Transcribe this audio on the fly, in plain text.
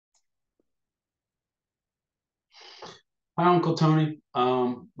Hi, Uncle Tony.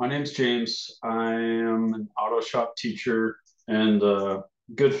 My name's James. I am an auto shop teacher and a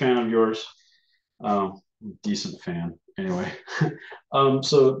good fan of yours. Decent fan, anyway.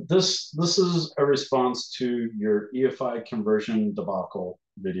 So this is a response to your EFI conversion debacle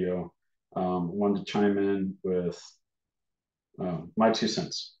video. Wanted to chime in with my 2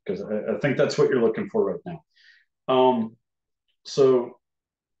 cents because I think that's what you're looking for right now. So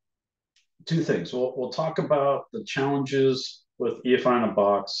two things. We'll talk about the challenges with EFI in a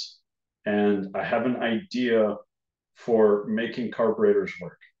box, and I have an idea for making carburetors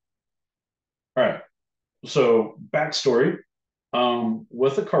work. All right. So backstory,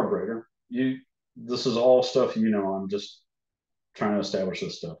 with a carburetor, you this is all stuff you know. I'm just trying to establish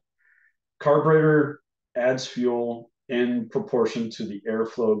this stuff. Carburetor adds fuel in proportion to the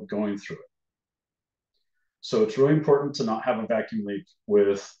airflow going through it. So it's really important to not have a vacuum leak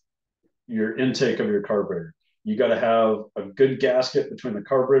with your intake of your carburetor. You got to have a good gasket between the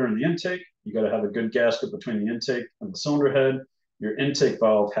carburetor and the intake. You got to have a good gasket between the intake and the cylinder head. Your intake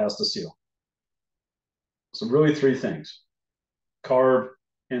valve has to seal. So really three things: carb,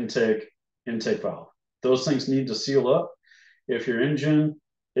 intake, intake valve. Those things need to seal up. If your engine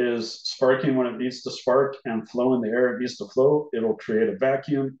is sparking when it needs to spark and flowing the air it needs to flow, it'll create a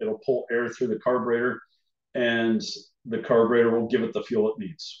vacuum. It'll pull air through the carburetor, and the carburetor will give it the fuel it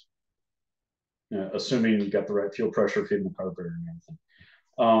needs, assuming you got the right fuel pressure feeding the carburetor and everything.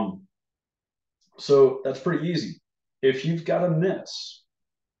 So that's pretty easy. If you've got a miss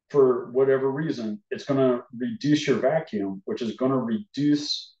for whatever reason, it's going to reduce your vacuum, which is going to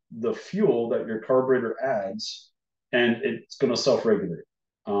reduce the fuel that your carburetor adds, and it's going to self-regulate.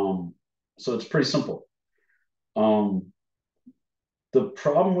 So it's pretty simple. The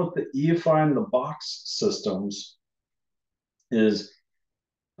problem with the EFI in the box systems is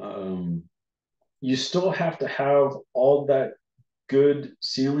you still have to have all that good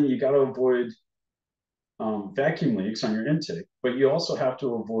sealing. You got to avoid vacuum leaks on your intake, but you also have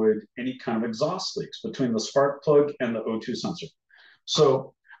to avoid any kind of exhaust leaks between the spark plug and the O2 sensor.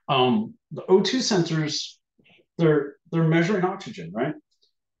 So the O2 sensors, they're measuring oxygen, right?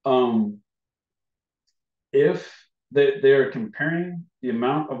 If they are comparing the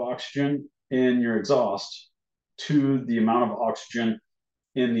amount of oxygen in your exhaust to the amount of oxygen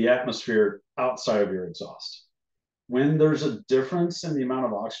in the atmosphere outside of your exhaust. When there's a difference in the amount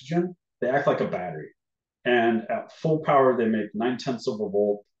of oxygen, they act like a battery. And at full power, they make 9/10 of a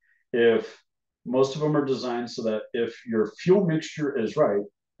volt. If most of them are designed so that if your fuel mixture is right,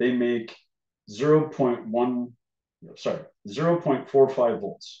 they make 0.45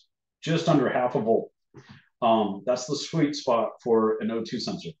 volts, just under half a volt. That's the sweet spot for an O2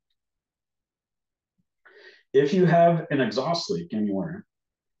 sensor. If you have an exhaust leak anywhere,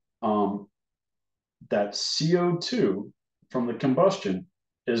 that CO2 from the combustion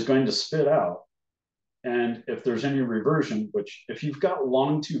is going to spit out. And if there's any reversion, which if you've got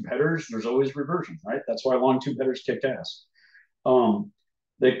long tube headers, there's always reversion, right? That's why long tube headers kick ass.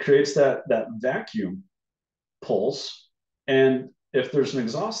 That creates that vacuum pulse. And if there's an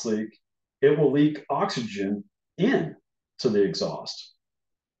exhaust leak, it will leak oxygen in to the exhaust.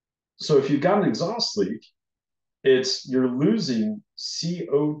 So if you've got an exhaust leak, you're losing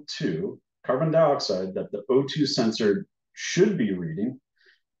CO2, carbon dioxide, that the O2 sensor should be reading,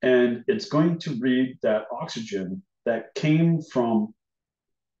 and it's going to read that oxygen that came from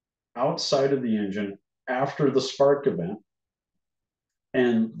outside of the engine after the spark event.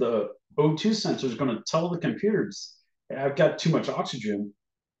 And the O2 sensor is going to tell the computers, hey, I've got too much oxygen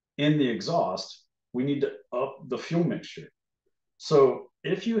in the exhaust. We need to up the fuel mixture. So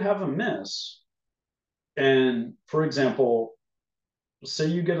if you have a miss, and for example, say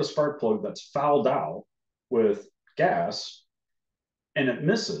you get a spark plug that's fouled out with gas and it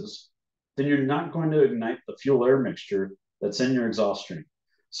misses, then you're not going to ignite the fuel air mixture that's in your exhaust stream.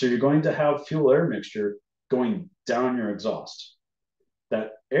 So you're going to have fuel air mixture going down your exhaust.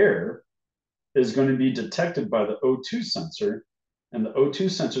 That air is going to be detected by the O2 sensor, and the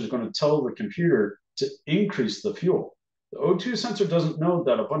O2 sensor is going to tell the computer to increase the fuel. The O2 sensor doesn't know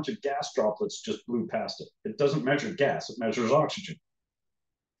that a bunch of gas droplets just blew past it. It doesn't measure gas, it measures oxygen.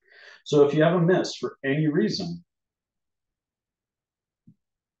 So if you have a miss for any reason,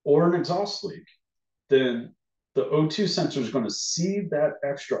 or an exhaust leak, then the O2 sensor is going to see that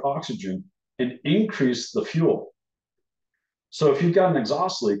extra oxygen and increase the fuel. So if you've got an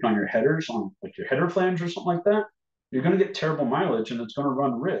exhaust leak on your headers, on like your header flange or something like that, you're going to get terrible mileage and it's going to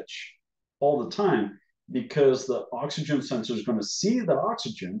run rich all the time because the oxygen sensor is going to see the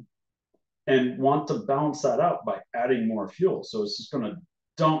oxygen and want to balance that out by adding more fuel. So it's just going to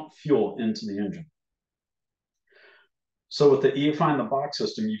dump fuel into the engine. So with the EFI in the box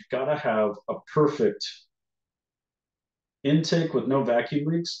system, you've got to have a perfect intake with no vacuum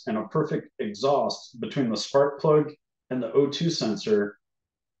leaks and a perfect exhaust between the spark plug and the O2 sensor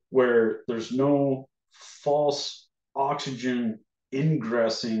where there's no false oxygen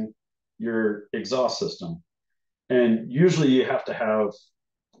ingressing your exhaust system. And usually you have to have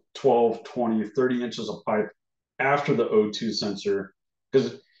 12, 20, 30 inches of pipe after the O2 sensor.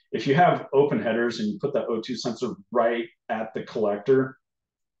 Because if you have open headers and you put that O2 sensor right at the collector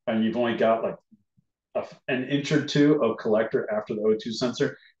and you've only got like an inch or two of collector after the O2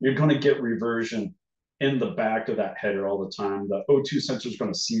 sensor, you're going to get reversion in the back of that header all the time. The O2 sensor is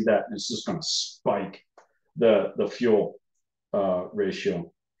going to see that and it's just going to spike the fuel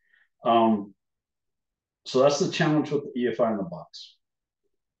ratio. So that's the challenge with the EFI in the box.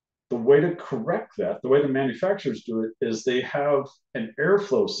 The way to correct that, the way the manufacturers do it, is they have an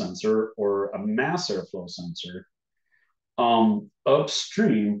airflow sensor or a mass airflow sensor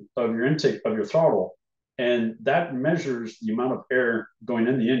upstream of your intake of your throttle, and that measures the amount of air going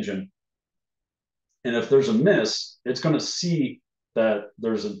in the engine. And if there's a miss, it's going to see that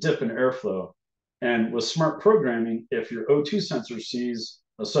there's a dip in airflow. And with smart programming, if your O2 sensor sees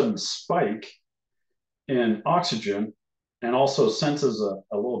a sudden spike in oxygen and also senses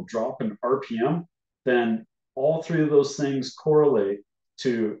a little drop in RPM, then all three of those things correlate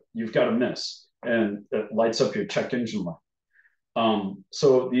to you've got a miss, and it lights up your check engine light.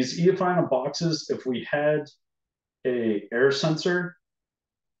 So these EFI boxes, if we had a air sensor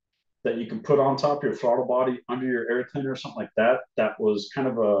that you can put on top of your throttle body under your air cleaner or something like that, that was kind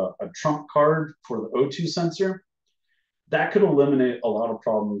of a trump card for the O2 sensor, that could eliminate a lot of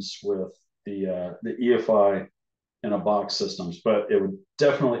problems with the EFI in a box systems, but it would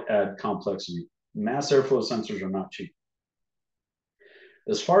definitely add complexity. Mass airflow sensors are not cheap.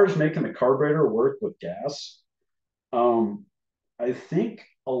 As far as making the carburetor work with gas, I think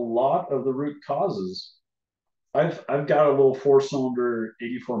a lot of the root causes. I've got a little 4-cylinder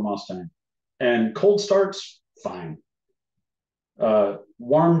 '84 Mustang, and cold starts fine.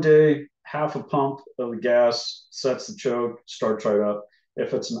 Warm day, half a pump of the gas sets the choke, starts right up.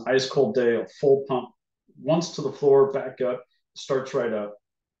 If it's an ice cold day, a full pump once to the floor, back up, starts right up.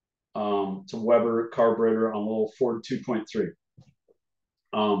 To Weber carburetor on a little Ford 2.3.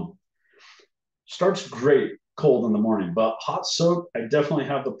 Starts great cold in the morning, but hot soak, I definitely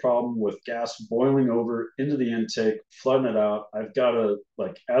have the problem with gas boiling over into the intake, flooding it out. I've got to,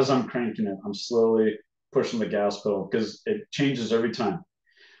 like, as I'm cranking it, I'm slowly pushing the gas pedal because it changes every time.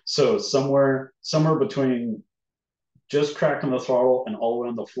 So somewhere between just cracking the throttle and all the way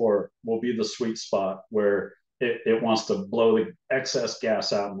on the floor will be the sweet spot where it wants to blow the excess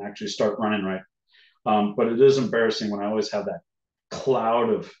gas out and actually start running right. But it is embarrassing when I always have that cloud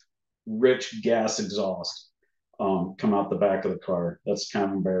of rich gas exhaust come out the back of the car. That's kind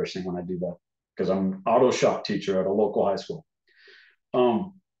of embarrassing when I do that because I'm an auto shop teacher at a local high school.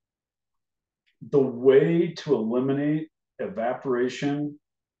 The way to eliminate evaporation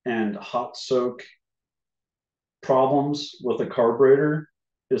and hot soak problems with a carburetor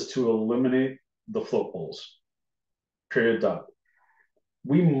is to eliminate the float bowls. Period. Dot.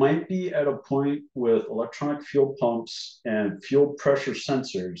 We might be at a point with electronic fuel pumps and fuel pressure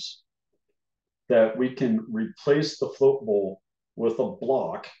sensors that we can replace the float bowl with a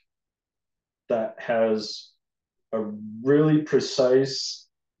block that has a really precise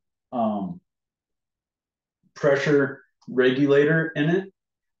pressure regulator in it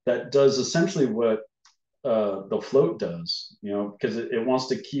that does essentially what the float does, because it wants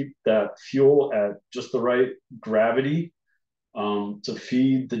to keep that fuel at just the right gravity to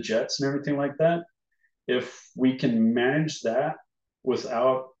feed the jets and everything like that. If we can manage that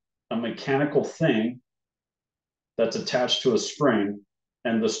without a mechanical thing that's attached to a spring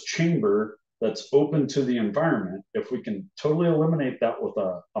and this chamber that's open to the environment, if we can totally eliminate that with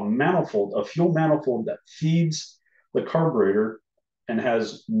a manifold, a fuel manifold that feeds the carburetor and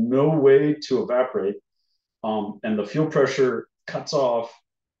has no way to evaporate, and the fuel pressure cuts off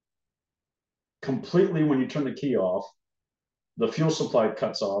completely when you turn the key off, the fuel supply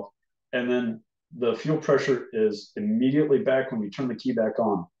cuts off, and then the fuel pressure is immediately back when you turn the key back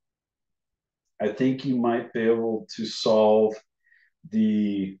on. I think you might be able to solve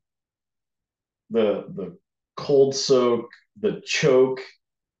the cold soak, the choke,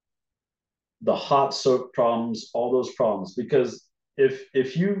 the hot soak problems, all those problems. Because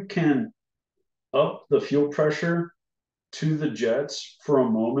if you can up the fuel pressure to the jets for a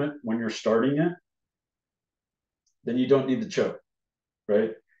moment when you're starting it, then you don't need the choke,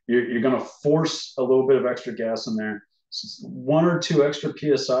 right? You're going to force a little bit of extra gas in there. 1 or 2 extra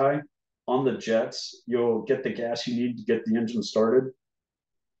PSI on the jets, you'll get the gas you need to get the engine started.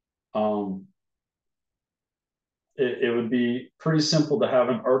 Um, it would be pretty simple to have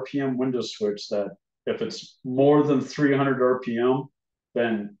an RPM window switch that if it's more than 300 RPM,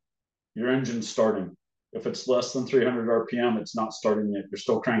 then your engine's starting. If it's less than 300 RPM, it's not starting yet. You're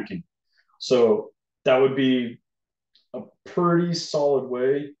still cranking. So that would be a pretty solid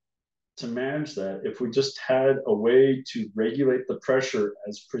way to manage that. If we just had a way to regulate the pressure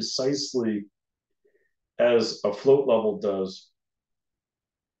as precisely as a float level does,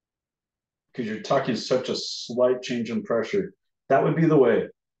 because you're talking such a slight change in pressure, that would be the way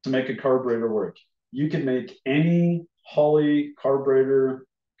to make a carburetor work. You can make any Holley carburetor,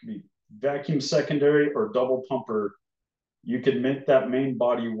 could be vacuum secondary or double pumper. You could make that main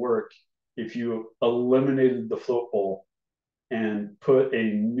body work if you eliminated the float bowl and put a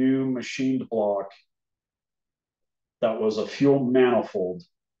new machined block that was a fuel manifold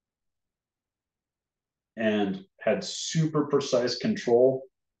and had super precise control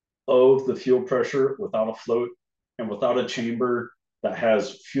of the fuel pressure without a float and without a chamber that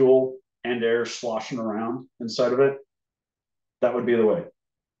has fuel and air sloshing around inside of it. That would be the way.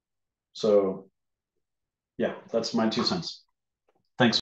 So yeah, that's my 2 cents.